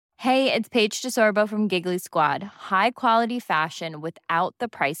Hey, it's Paige DeSorbo from Giggly Squad. High quality fashion without the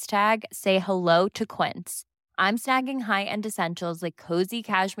price tag. Say hello to Quince. I'm snagging high-end essentials like cozy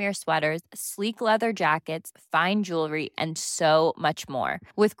cashmere sweaters, sleek leather jackets, fine jewelry, and so much more.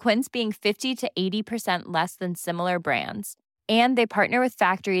 With Quince being 50 to 80% less than similar brands. And they partner with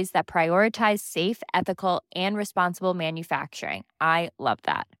factories that prioritize safe, ethical, and responsible manufacturing. I love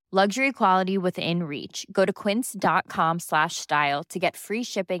that. Luxury quality within reach. Go to quince.com/style to get free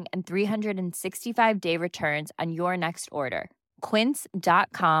shipping and 365-day returns on your next order.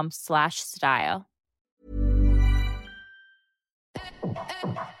 Quince.com/style.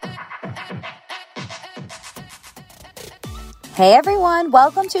 Hey everyone,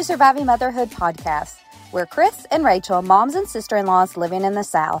 welcome to Surviving Motherhood Podcast. We're Chris and Rachel, moms and sister-in-laws living in the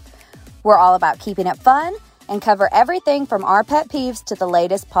South. We're all about keeping it fun and cover everything from our pet peeves to the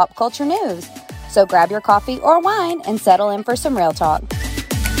latest pop culture news. So grab your coffee or wine and settle in for some real talk.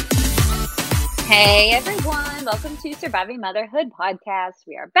 Hey everyone, welcome to Surviving Motherhood Podcast.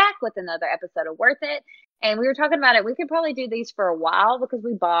 We are back with another episode of Worth It. And we were talking about it. We could probably do these for a while because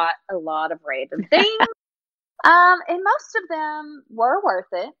we bought a lot of random things. And most of them were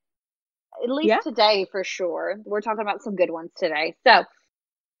worth it. At least today for sure. We're talking about some good ones today. So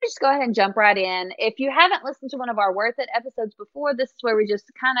just go ahead and jump right in. If you haven't listened to one of our Worth It episodes before, this is where we just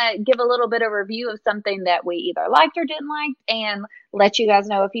kind of give a little bit of review of something that we either liked or didn't like and let you guys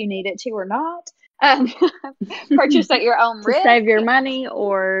know if you need it to or not. Purchase at your own risk. Save your money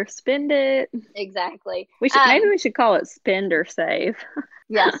or spend it. Exactly. Maybe we should call it spend or save.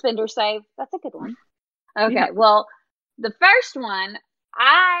 Yeah, spend or save. That's a good one. Okay, well, the first one,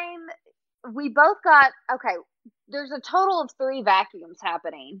 we both got, there's a total of 3 vacuums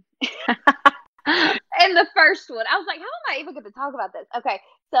happening. And the first one, I was like, how am I even going to talk about this? Okay,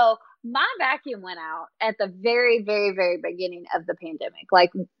 so my vacuum went out at the very, very, very beginning of the pandemic.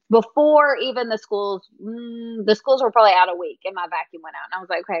 Like before even the schools were probably out a week and my vacuum went out. And I was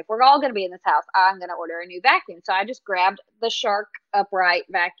like, okay, if we're all going to be in this house, I'm going to order a new vacuum. So I just grabbed the Shark upright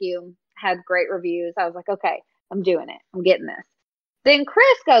vacuum, had great reviews. I was like, okay, I'm doing it. I'm getting this. Then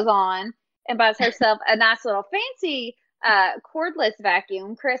Chris goes on and buys herself a nice little fancy cordless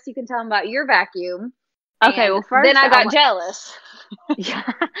vacuum. Chris, you can tell them about your vacuum. Okay, well, first then I got jealous. Yeah,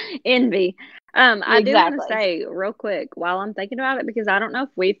 envy. I do want to say real quick while I'm thinking about it, because I don't know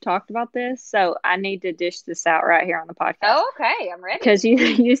if we've talked about this, so I need to dish this out right here on the podcast. Oh, okay, I'm ready. Because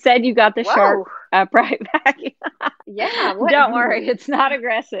you said you got the Shark upright vacuum. Yeah, don't worry, it's not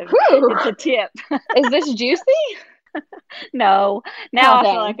aggressive. Whew. It's a tip. Is this juicy? No. Now I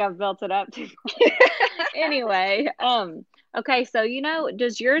feel like I've built it up too much. Anyway, okay, so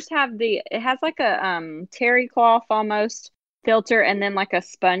does yours have it has like a terry cloth almost filter and then like a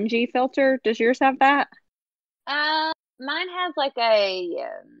spongy filter? Does yours have that? Mine has like a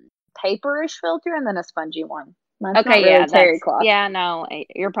paperish filter and then a spongy one. Mine's okay, not really terry cloth. Yeah, no,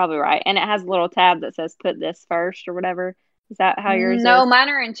 you're probably right. And it has a little tab that says put this first or whatever. Is that how yours is? No, mine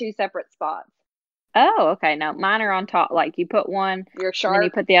are in 2 separate spots. Oh, okay. No, mine are on top. Like you put one, your Shark, and then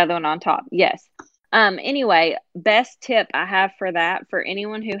you put the other one on top. Yes. Anyway, best tip I have for that for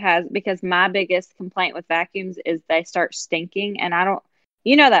anyone who has, because my biggest complaint with vacuums is they start stinking, and I don't,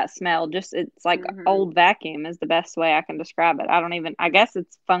 that smell. Just it's like old vacuum is the best way I can describe it. I guess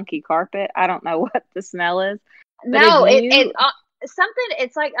it's funky carpet. I don't know what the smell is. No, it's something.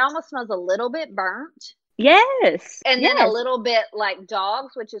 It's like it almost smells a little bit burnt. Yes. And then a little bit like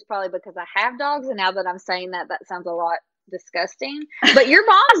dogs, which is probably because I have dogs. And now that I'm saying that sounds a lot disgusting. But your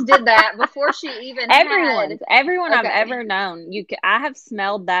mom's did that before she even Everyone I've ever known. I have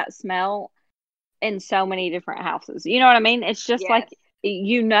smelled that smell in so many different houses. You know what I mean? It's just like,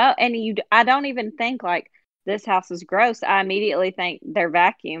 and I don't even think like this house is gross. I immediately think their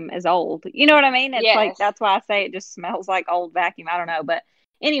vacuum is old. You know what I mean? It's like, that's why I say it just smells like old vacuum. I don't know. But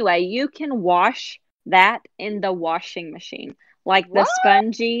anyway, you can wash that in the washing machine, like the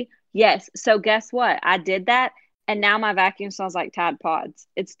spongy. Yes. So guess what? I did that, and now my vacuum smells like Tide Pods.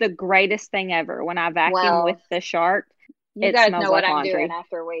 It's the greatest thing ever. When I vacuum with the Shark, you guys know what I'm doing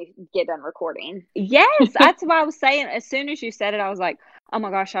after we get done recording. Yes, that's what I was saying. As soon as you said it, I was like, oh my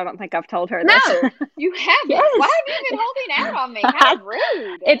gosh, I don't think I've told her this. No, you haven't. Yes. Why have you been holding out on me? How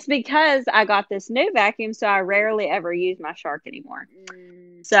rude. It's because I got this new vacuum, so I rarely ever use my Shark anymore.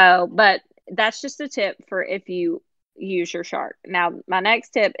 So, but that's just a tip for if you use your Shark. Now, my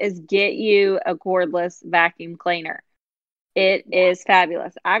next tip is get you a cordless vacuum cleaner. It is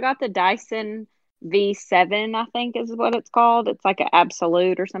fabulous. I got the Dyson V7, I think is what it's called. It's like an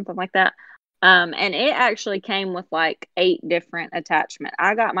Absolute or something like that. And it actually came with like 8 different attachments.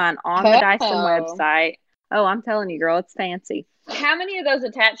 I got mine on the Dyson website. Oh, I'm telling you, girl, it's fancy. How many of those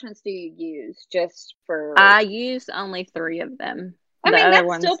attachments do you use just for? I use only 3 of them. I mean,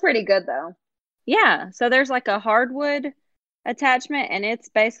 that's still pretty good though. Yeah. So there's like a hardwood attachment, and it's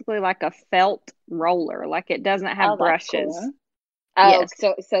basically like a felt roller. Like it doesn't have brushes. Cool. Oh, yes.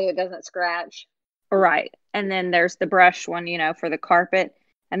 So it doesn't scratch. Right. And then there's the brush one, for the carpet.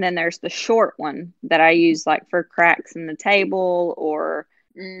 And then there's the short one that I use like for cracks in the table or,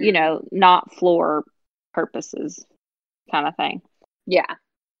 not floor purposes kind of thing. Yeah.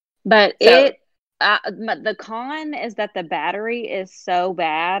 But the con is that the battery is so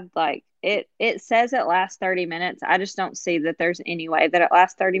bad. Like it says it lasts 30 minutes. I just don't see that there's any way that it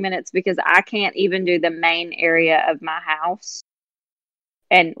lasts 30 minutes because I can't even do the main area of my house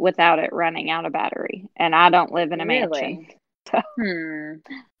and without it running out of battery. And I don't live in a mansion. So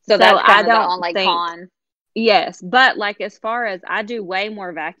that's kind of the only con. Yes, but like as far as I do way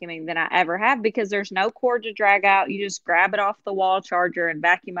more vacuuming than I ever have because there's no cord to drag out. You just grab it off the wall charger and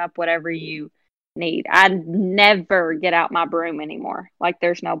vacuum up whatever you need. I never get out my broom anymore. Like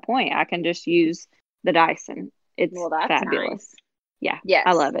there's no point. I can just use the Dyson. It's fabulous. Nice. Yeah. Yes.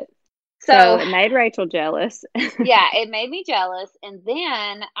 I love it. So it made Rachel jealous. Yeah, it made me jealous. And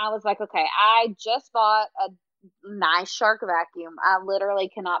then I was like, okay, I just bought a nice Shark vacuum. I literally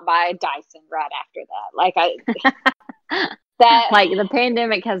cannot buy a Dyson right after that. Like like the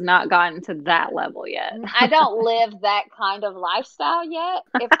pandemic has not gotten to that level yet. I don't live that kind of lifestyle yet.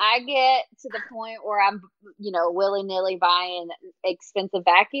 If I get to the point where I'm, willy-nilly buying expensive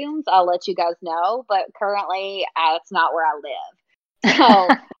vacuums, I'll let you guys know. But currently, it's not where I live. So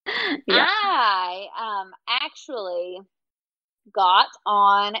yeah. I actually got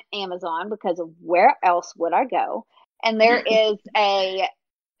on Amazon because of where else would I go? And there is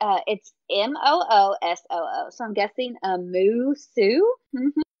it's Moossoo. So I'm guessing a Moossoo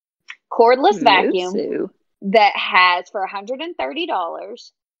cordless vacuum that has for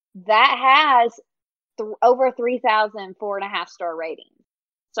 $130 that has over 3,000 4.5-star ratings.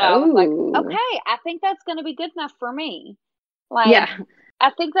 So I was like, okay, I think that's going to be good enough for me. Like, yeah,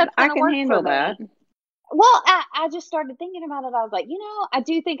 I think that's going to work for me. That. Well, I just started thinking about it. I was like, I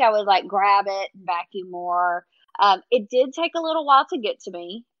do think I would like grab it and vacuum more. It did take a little while to get to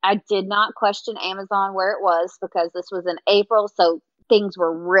me. I did not question Amazon where it was because this was in April. So things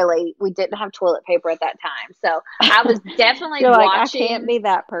were we didn't have toilet paper at that time. So I was definitely watching. Like, I can't be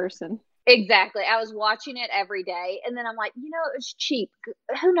that person. Exactly. I was watching it every day. And then I'm like, it's cheap.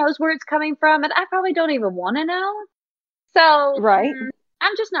 Who knows where it's coming from? And I probably don't even want to know. So right.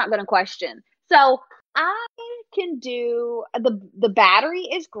 I'm just not going to question. So I can do the battery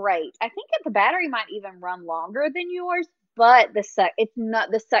is great. I think that the battery might even run longer than yours, but the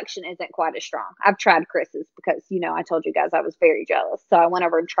suction isn't quite as strong. I've tried Chris's because I told you guys I was very jealous. So I went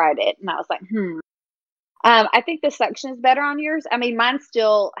over and tried it and I was like, I think the suction is better on yours. I mean, mine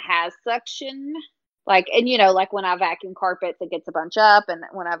still has suction. Like, and like when I vacuum carpets, it gets a bunch up, and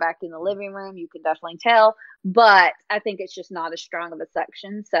when I vacuum the living room, you can definitely tell. But I think it's just not as strong of a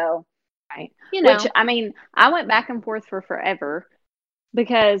suction. So, right. Which I mean, I went back and forth for forever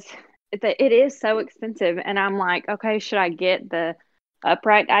because it is so expensive, and I'm like, okay, should I get the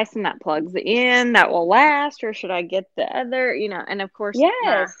upright Dyson that plugs in that will last, or should I get the other? And of course,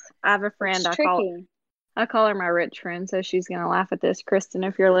 yes, I have a friend I call her my rich friend, so she's going to laugh at this, Kristen,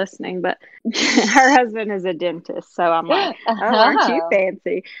 if you're listening. But her husband is a dentist, so I'm like, oh, aren't you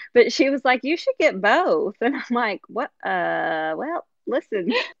fancy? But she was like, you should get both. And I'm like, what? Well,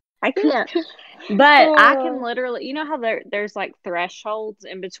 listen, I can't. But I can literally, how there's like thresholds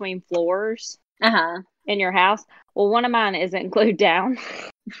in between floors in your house? Well, one of mine isn't glued down.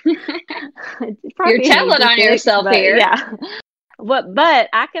 You're telling on yourself here. Yeah. But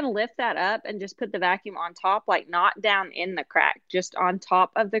I can lift that up and just put the vacuum on top, like not down in the crack, just on top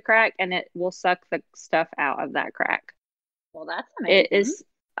of the crack, and it will suck the stuff out of that crack. Well, that's amazing.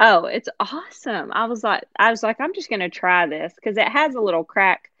 It's awesome. I was like, I'm just going to try this because it has a little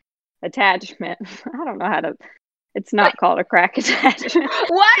crack attachment. I don't know it's not called a crack attachment.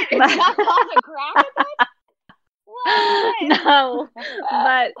 What? It's not called a crack attachment? No,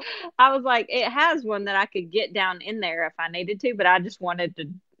 but I was like, it has one that I could get down in there if I needed to, but I just wanted to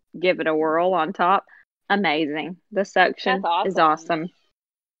give it a whirl on top. Amazing. The suction is awesome.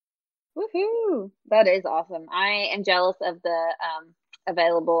 Woohoo! That is awesome. I am jealous of the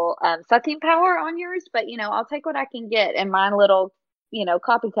available sucking power on yours, but I'll take what I can get. And my little,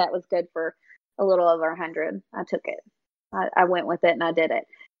 copycat was good for a little over 100. I took it. I went with it and I did it.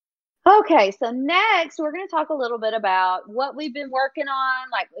 Okay, so next we're going to talk a little bit about what we've been working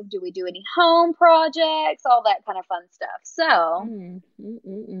on, like do we do any home projects, all that kind of fun stuff. So,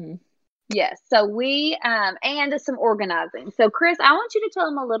 Yes. So we and some organizing. So Chris, I want you to tell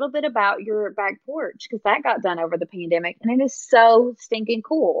them a little bit about your back porch because that got done over the pandemic and it is so stinking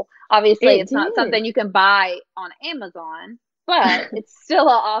cool. Obviously, it's not something you can buy on Amazon, but it's still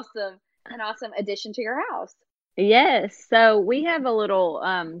an awesome addition to your house. Yes. So we have a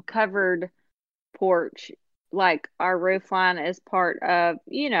little covered porch. Like our roof line is part of,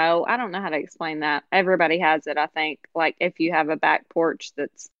 I don't know how to explain that. Everybody has it, I think. Like if you have a back porch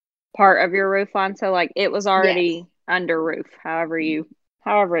that's part of your roof line. So like it was already under roof, however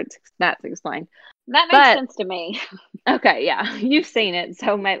that's explained. That makes sense to me. Okay, yeah. You've seen it.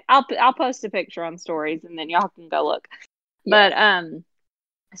 So maybe I'll post a picture on stories and then y'all can go look. Yes. But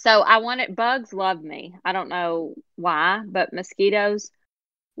so bugs love me. I don't know why, but mosquitoes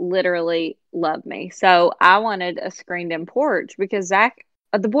literally love me. So I wanted a screened in porch because Zach,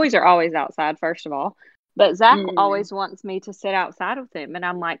 the boys are always outside, first of all, but Zach always wants me to sit outside with him. And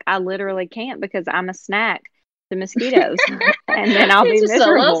I'm like, I literally can't because I'm a snack to mosquitoes. And then I'll be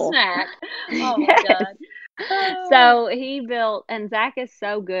miserable. A little snack. Oh my God. So he built, and Zach is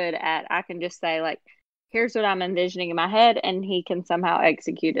so good at, I can just say like, here's what I'm envisioning in my head, and he can somehow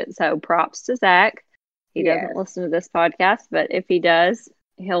execute it. So props to Zach. He doesn't listen to this podcast, but if he does,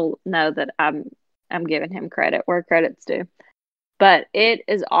 he'll know that I'm giving him credit where credit's due. But it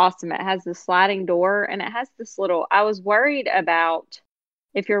is awesome. It has the sliding door, and it has this little, I was worried about,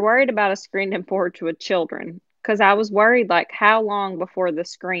 if you're worried about a screened-in porch with children, because I was worried, like, how long before the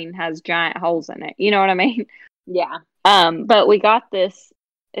screen has giant holes in it? You know what I mean? Yeah. But we got this,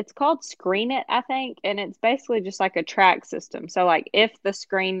 it's called Screen It, I think, and it's basically just like a track system. So, like, if the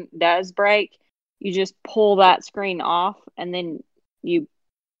screen does break, you just pull that screen off, and then you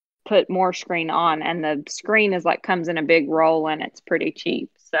put more screen on, and the screen is like comes in a big roll, and it's pretty cheap.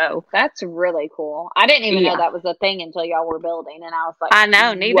 So that's really cool. I didn't even know that was a thing until y'all were building, and I was like, I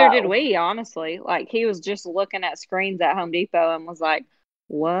know, neither did we, honestly. Like, he was just looking at screens at Home Depot and was like,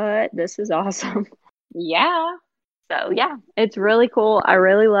 what? This is awesome. Yeah. So yeah, it's really cool. I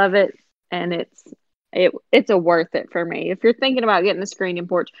really love it, and it's a worth it for me. If you're thinking about getting a screened-in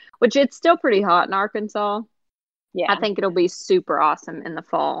porch, which it's still pretty hot in Arkansas, I think it'll be super awesome in the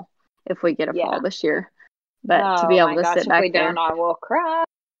fall if we get a fall this year. But to be able to sit back if we there, don't, I will cry.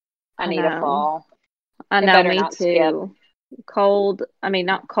 I need a fall. I know, me too. Cold. I mean,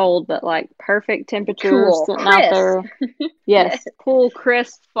 not cold, but like perfect temperature. Cool. Sitting out there. Yes, cool,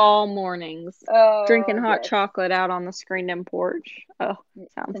 crisp fall mornings. Drinking hot chocolate out on the screened-in porch. Oh,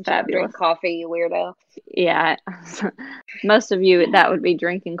 sounds fabulous. Drink coffee, you weirdo. Yeah, most of you that would be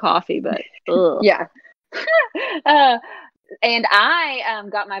drinking coffee, but ugh. Yeah. And I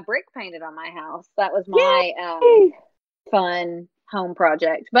got my brick painted on my house. That was my fun home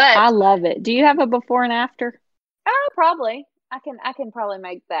project. But I love it. Do you have a before and after? Probably. I can probably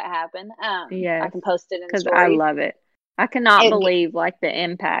make that happen. I can post it in because I love it. I cannot believe like the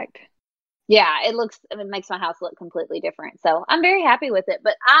impact. Yeah, it makes my house look completely different. So I'm very happy with it.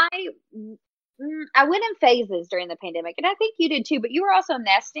 But I went in phases during the pandemic, and I think you did too. But you were also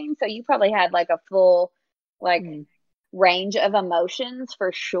nesting, so you probably had like a full range of emotions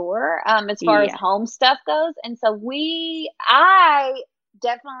for sure. As far as home stuff goes, and so I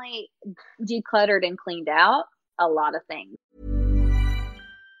definitely decluttered and cleaned out a lot of things.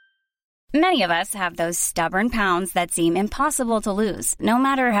 Many of us have those stubborn pounds that seem impossible to lose, no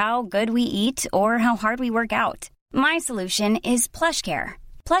matter how good we eat or how hard we work out. My solution is PlushCare.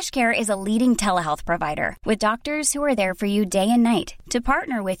 PlushCare is a leading telehealth provider with doctors who are there for you day and night to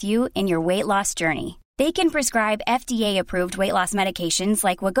partner with you in your weight loss journey. They can prescribe FDA-approved weight loss medications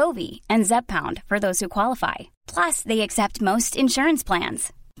like Wegovy and Zepbound for those who qualify. Plus, they accept most insurance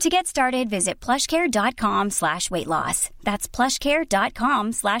plans. To get started, visit plushcare.com/weightloss. That's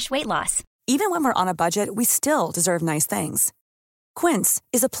plushcare.com/weightloss. Even when we're on a budget, we still deserve nice things. Quince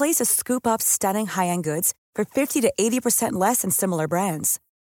is a place to scoop up stunning high-end goods for 50 to 80% less than similar brands.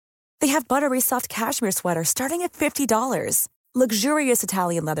 They have buttery soft cashmere sweaters starting at $50, luxurious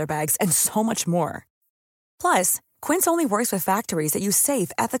Italian leather bags, and so much more. Plus, Quince only works with factories that use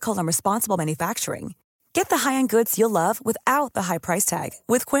safe, ethical, and responsible manufacturing. Get the high-end goods you'll love without the high price tag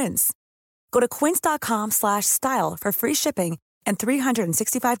with Quince. Go to quince.com/style for free shipping and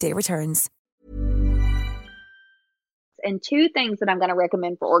 365-day returns. And two things that I'm going to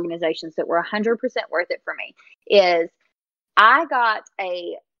recommend for organizations that were 100% worth it for me is I got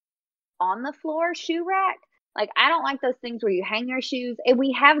a on-the-floor shoe rack. Like, I don't like those things where you hang your shoes. And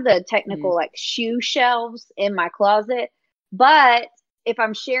we have the technical, like, shoe shelves in my closet. But if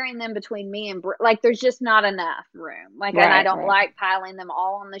I'm sharing them between me and like, there's just not enough room. Like, and I don't like piling them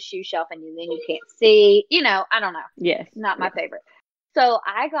all on the shoe shelf, and then you can't see. I don't know. Yes, not my favorite. So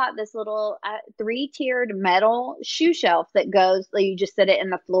I got this little 3-tiered metal shoe shelf that goes, like, you just sit it in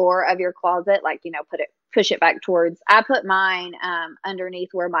the floor of your closet, like, push it back towards. I put mine underneath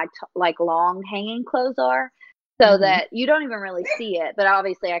where my like long hanging clothes are, so that you don't even really see it, but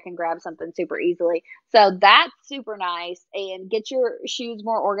obviously I can grab something super easily. So that's super nice and get your shoes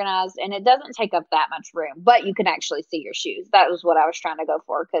more organized, and it doesn't take up that much room, but you can actually see your shoes. That was what I was trying to go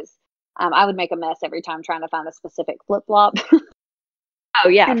for, because I would make a mess every time trying to find a specific flip flop. Oh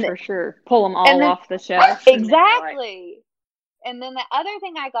yeah, for sure. Pull them all off the shelf. Exactly. And then the other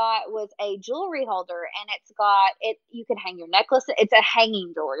thing I got was a jewelry holder, and it's got it. You can hang your necklace. It's a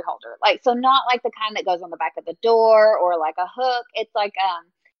hanging jewelry holder, like, so not like the kind that goes on the back of the door or like a hook. It's like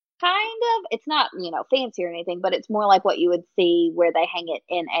kind of. It's not fancy or anything, but it's more like what you would see where they hang it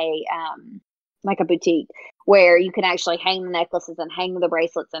in a like a boutique, where you can actually hang the necklaces and hang the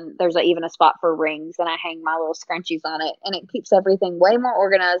bracelets, and there's even a spot for rings, and I hang my little scrunchies on it, and it keeps everything way more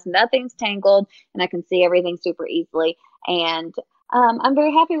organized. Nothing's tangled, and I can see everything super easily. And I'm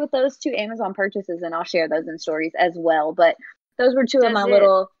very happy with those 2 Amazon purchases, and I'll share those in stories as well. But those were 2 of my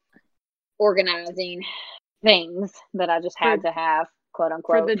little organizing things that I just had to have, quote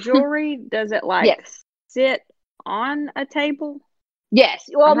unquote. For the jewelry, does it sit on a table? Yes.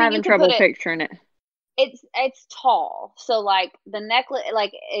 Well, I'm having trouble picturing it. It's tall, so like the necklace,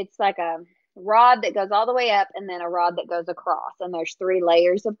 like it's like a rod that goes all the way up, and then a rod that goes across, and there's 3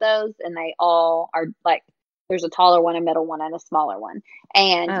 layers of those, and they all are like, there's a taller one, a middle one, and a smaller one,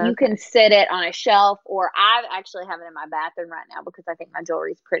 and you can sit it on a shelf, or I actually have it in my bathroom right now because I think my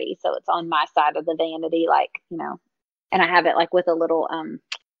jewelry's pretty, so it's on my side of the vanity, like, and I have it like with a little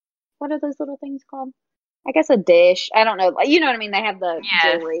what are those little things called? I guess a dish. I don't know. You know what I mean? They have the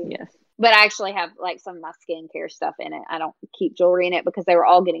jewelry. Yes. But I actually have like some of my skincare stuff in it. I don't keep jewelry in it because they were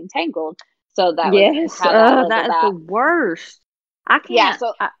all getting tangled. So that was how that is the worst. I can't. Yeah.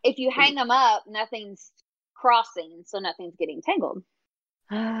 So if you hang them up, nothing's crossing, so nothing's getting tangled.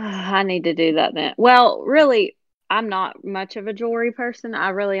 I need to do that then. Well, really, I'm not much of a jewelry person. I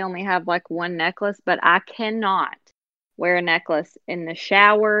really only have like one necklace, but I cannot wear a necklace in the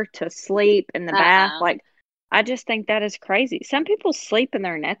shower, to sleep, in the bath. Like, I just think that is crazy. Some people sleep in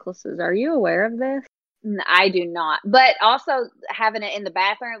their necklaces. Are you aware of this? I do not. But also having it in the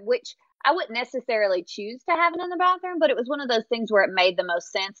bathroom, which I wouldn't necessarily choose to have it in the bathroom, but it was one of those things where it made the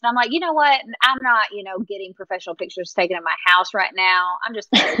most sense. And I'm like, you know what? I'm not, getting professional pictures taken in my house right now. I'm just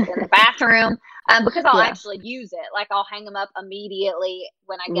going to in the bathroom because I'll actually use it. Like, I'll hang them up immediately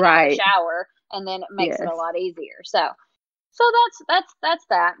when I get out of the shower, and then it makes it a lot easier. So that's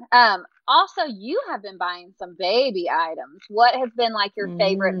that. Also, you have been buying some baby items. What has been like your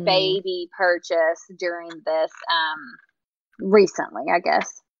favorite baby purchase during this recently, I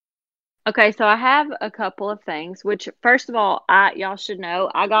guess? Okay, so I have a couple of things, which, first of all, y'all should know,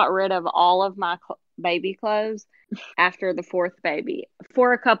 I got rid of all of my baby clothes after the 4th baby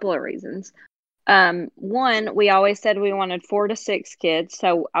for a couple of reasons. One, we always said we wanted 4 to 6 kids,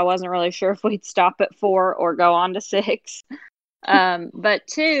 so I wasn't really sure if we'd stop at 4 or go on to 6. But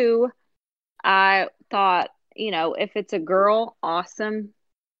 2, I thought, if it's a girl, awesome,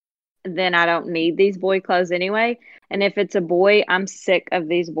 then I don't need these boy clothes anyway. And if it's a boy, I'm sick of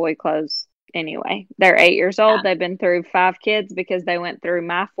these boy clothes anyway. They're 8 years old. Yeah. They've been through 5 kids because they went through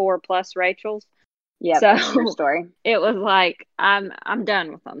my 4 plus Rachel's. Yeah, that's your story. It was like, I'm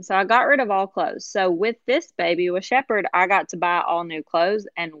done with them. So I got rid of all clothes. So with this baby, with Shepherd, I got to buy all new clothes,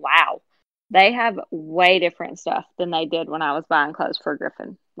 and wow, they have way different stuff than they did when I was buying clothes for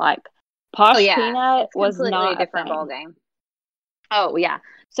Griffin. Like, Posh Peanut was not a different ball game. Oh yeah.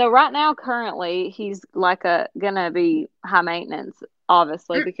 So right now, currently, he's like gonna be high maintenance,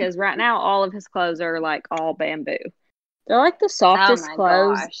 obviously, because right now all of his clothes are like all bamboo. They're like the softest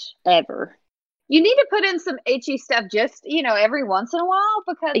clothes ever. You need to put in some itchy stuff just, every once in a while,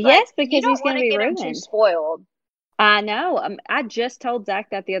 because because he's going to be ruined. Too spoiled. I know. I just told Zach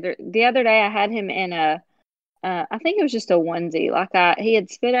that the other day. I had him in I think it was just a onesie. Like he had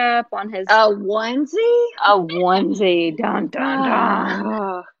spit up on his onesie. A onesie, dun dun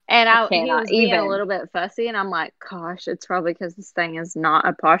dun. And he was being a little bit fussy, and I'm like, gosh, it's probably because this thing is not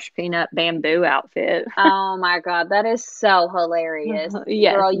a Posh Peanut bamboo outfit. Oh my God, that is so hilarious.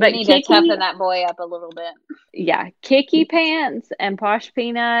 Yes, girl, you need to toughen that boy up a little bit. Yeah, Kiki pants and Posh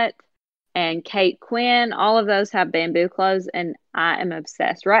Peanut and Kate Quinn, all of those have bamboo clothes, and I am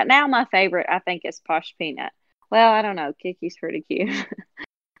obsessed. Right now, my favorite, I think, is Posh Peanut. Well, I don't know. Kiki's pretty cute.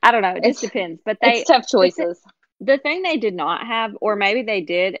 I don't know. It just depends. But it's tough choices. The thing they did not have, or maybe they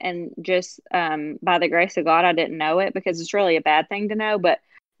did, and just by the grace of God, I didn't know it, because it's really a bad thing to know. But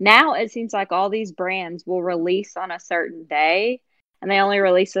now it seems like all these brands will release on a certain day, and they only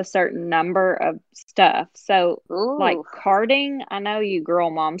release a certain number of stuff. So like Ooh. carding, I know you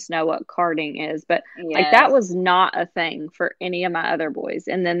girl moms know what carding is, but like Yes. that was not a thing for any of my other boys.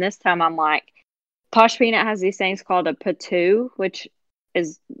 And then this time I'm like, Posh Peanut has these things called a patoo, which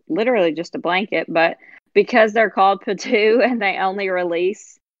is literally just a blanket, but because they're called patoo and they only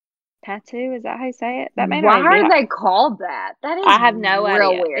release patoo, is that how you say it? That may Why not even be are how, they called that? That is I have no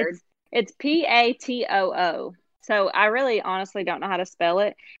real idea. weird. It's PATOO. So I really honestly don't know how to spell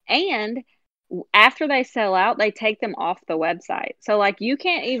it. And after they sell out, they take them off the website. So like you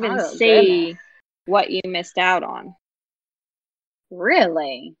can't even Oh, see goodness. what you missed out on.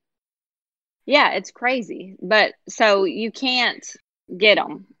 Really? Yeah, it's crazy. But so you can't get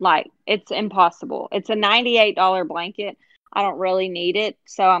them. Like it's impossible. It's a $98 blanket. I don't really need it,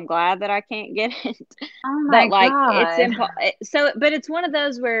 so I'm glad that I can't get it. Oh my But like God. but it's one of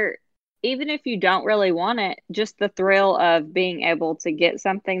those where even if you don't really want it, just the thrill of being able to get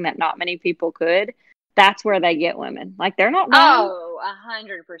something that not many people could, that's where they get women. Like they're not dumb. Oh,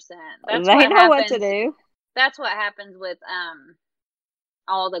 100%. That's They what know what to happens. do. That's what happens with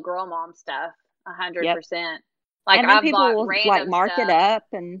all the girl mom stuff. 100%. Like And then I've people bought will like random mark it stuff up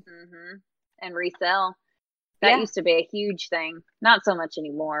and and resell. That yeah. used to be a huge thing. Not so much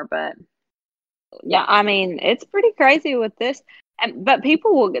anymore, but Yeah, I mean, it's pretty crazy with this. But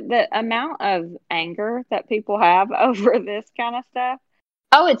people will get the amount of anger that people have over this kind of stuff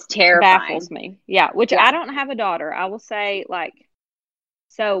oh, it's terrifying. baffles me. Yeah, which Yeah. I don't have a daughter. I will say, like,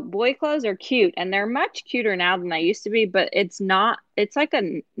 so boy clothes are cute and they're much cuter now than they used to be, but it's like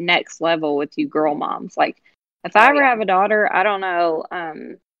a next level with you girl moms. Like, if I ever have a daughter, I don't know.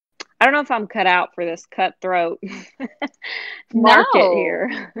 I don't know if I'm cut out for this cutthroat market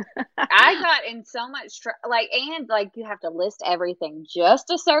here. I got in so much and you have to list everything just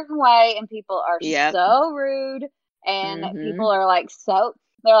a certain way, and people are Yep. so rude, and people are like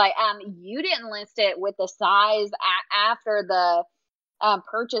they're like, you didn't list it with the size after the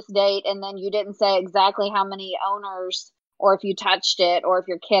purchase date, and then you didn't say exactly how many owners, or if you touched it, or if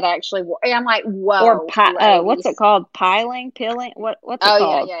your kid actually. And I'm like, whoa. Or what's it called? Pilling? What's it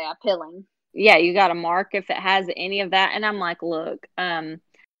called? Yeah, pilling. Yeah, you got to mark if it has any of that. And I'm like, look,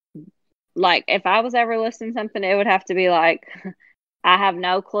 like if I was ever listing something, it would have to be like, I have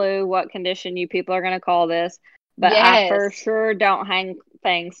no clue what condition you people are going to call this, but I for sure don't hang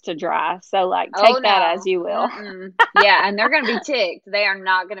things to dry. So like, take that as you will. Yeah, and they're going to be ticked. They are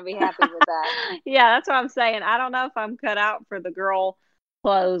not going to be happy with that. Yeah, that's what I'm saying. I don't know if I'm cut out for the girl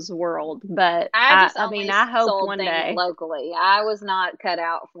clothes world, but I hope one day locally. I was not cut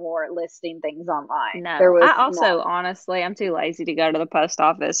out for listing things online. No, honestly, I'm too lazy to go to the post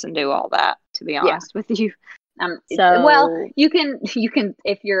office and do all that, to be honest with you. You can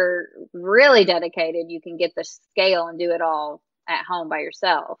if you're really dedicated, you can get the scale and do it all at home by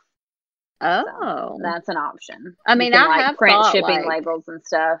yourself. Oh, so that's an option. I mean, I have print shipping labels and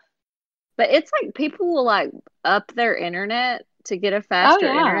stuff, but it's like people will like up their internet to get a faster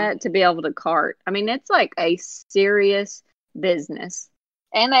internet to be able to cart. I mean, it's like a serious business.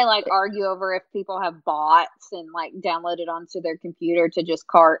 And they like argue over if people have bots and like download it onto their computer to just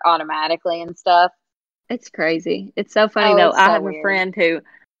cart automatically and stuff. It's crazy. It's so funny though. I have a friend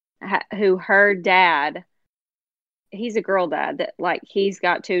who her dad, he's a girl dad that like he's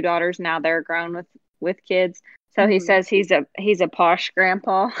got 2 daughters now. They're grown with kids. So he says he's a posh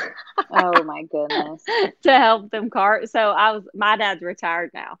grandpa. Oh my goodness. To help them cart. So my dad's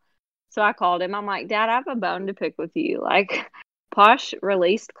retired now. So I called him. I'm like, Dad, I have a bone to pick with you. Like, Posh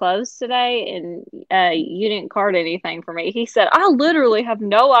released clothes today and you didn't cart anything for me. He said, I literally have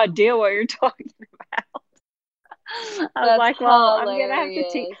no idea what you're talking about. I was like, well, hilarious. I'm going to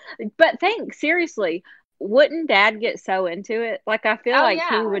have to teach. But seriously, wouldn't Dad get so into it? Like, I feel like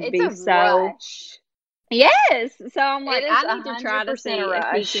he would be so... Rush. Yes. So I'm like, I need to try to see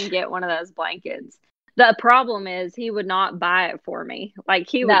if he can get one of those blankets. The problem is he would not buy it for me. Like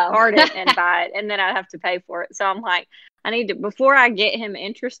he would cart it and buy it and then I'd have to pay for it. So I'm like, before I get him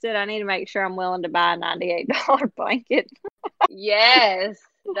interested, I need to make sure I'm willing to buy a $98 blanket. Yes.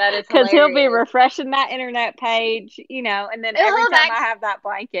 That is because he'll be refreshing that internet page, and then every time I have that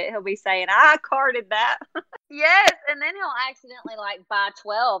blanket, he'll be saying, I carted that. Yes. And then he'll accidentally like buy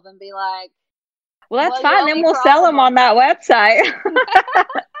 12 and be like, well, that's fine. Then we'll sell them on that website.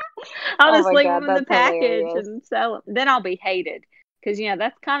 I'll just leave them in the package and sell them. Then I'll be hated because,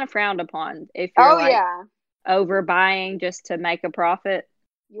 that's kind of frowned upon if you're overbuying just to make a profit.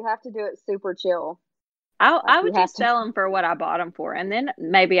 You have to do it super chill. I would just sell them for what I bought them for. And then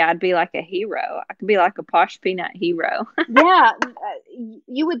maybe I'd be like a hero. I could be like a Posh Peanut hero. Yeah.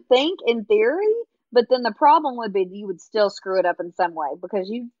 You would think in theory, But then the problem would be you would still screw it up in some way because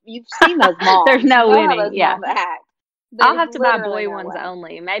you've seen those moms. There's no you know winning. Those Yeah. moms act. I'll have to buy boy no ones way.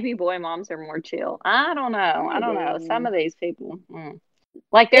 only. Maybe boy moms are more chill. I don't know. I don't know. Some of these people,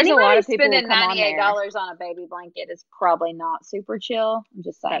 like there's Anybody a lot of people spending who come on there. $98 on a baby blanket is probably not super chill. I'm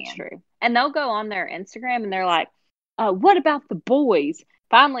just saying. That's true. And they'll go on their Instagram and they're like, "What about the boys?"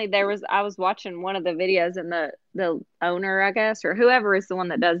 Finally, I was watching one of the videos and the owner, I guess, or whoever is the one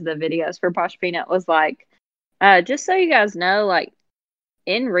that does the videos for Posh Peanut was like, just so you guys know, like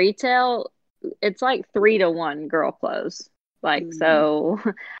in retail, it's like 3-to-1 girl clothes. Like, so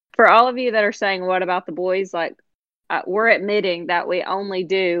for all of you that are saying, what about the boys? Like, we're admitting that we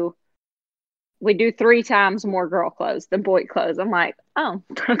do 3 times more girl clothes than boy clothes. I'm like, oh,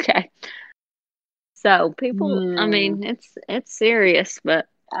 okay. So people, I mean, it's serious, but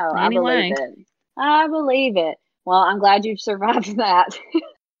anyway. I believe it. Well, I'm glad you've survived that.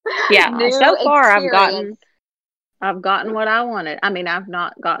 Yeah. So far, I've gotten what I wanted. I mean, I've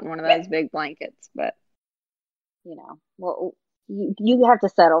not gotten one of those big blankets, but well, you have to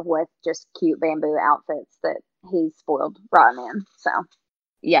settle with just cute bamboo outfits that he's spoiled rotten in. So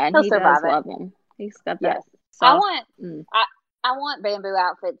yeah, and he'll he survive does love them. He's got that. Soft, I want bamboo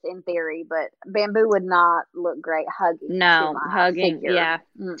outfits in theory, but bamboo would not look great hugging. No, hugging. Figure. Yeah,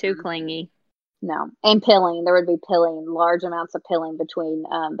 too clingy. No, and pilling. There would be large amounts of pilling between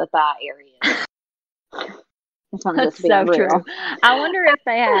the thigh areas. That's so true. I wonder if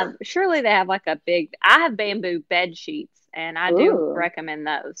they have. Surely they have like a big. I have bamboo bed sheets, and I do recommend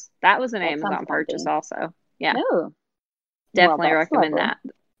those. That was an Amazon purchase, also. Yeah, definitely recommend that.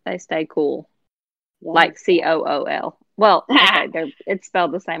 They stay cool, like COOL. Well, okay, it's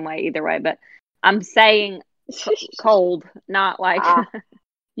spelled the same way either way, but I'm saying cold, not like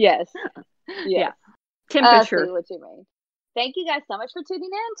yes. Yeah, temperature. I see what you mean. Thank you guys so much for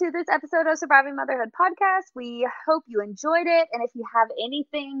tuning in to this episode of Surviving Motherhood Podcast. We hope you enjoyed it. And if you have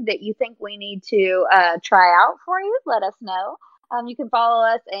anything that you think we need to try out for you, let us know. You can follow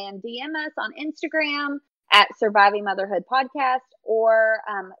us and DM us on Instagram at Surviving Motherhood Podcast, or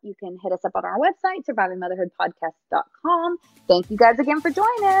you can hit us up on our website, survivingmotherhoodpodcast.com. Thank you guys again for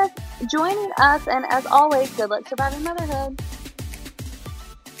joining us. And as always, good luck surviving motherhood.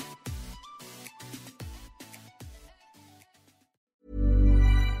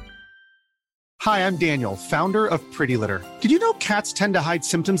 Hi, I'm Daniel, founder of Pretty Litter. Did you know cats tend to hide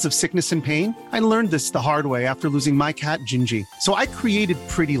symptoms of sickness and pain? I learned this the hard way after losing my cat, Gingy. So I created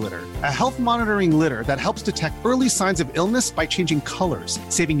Pretty Litter, a health monitoring litter that helps detect early signs of illness by changing colors,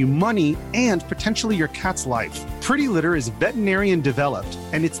 saving you money and potentially your cat's life. Pretty Litter is veterinarian developed,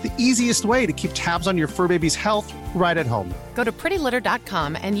 and it's the easiest way to keep tabs on your fur baby's health right at home. Go to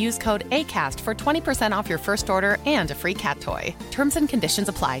prettylitter.com and use code ACAST for 20% off your first order and a free cat toy. Terms and conditions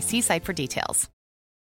apply. See site for details.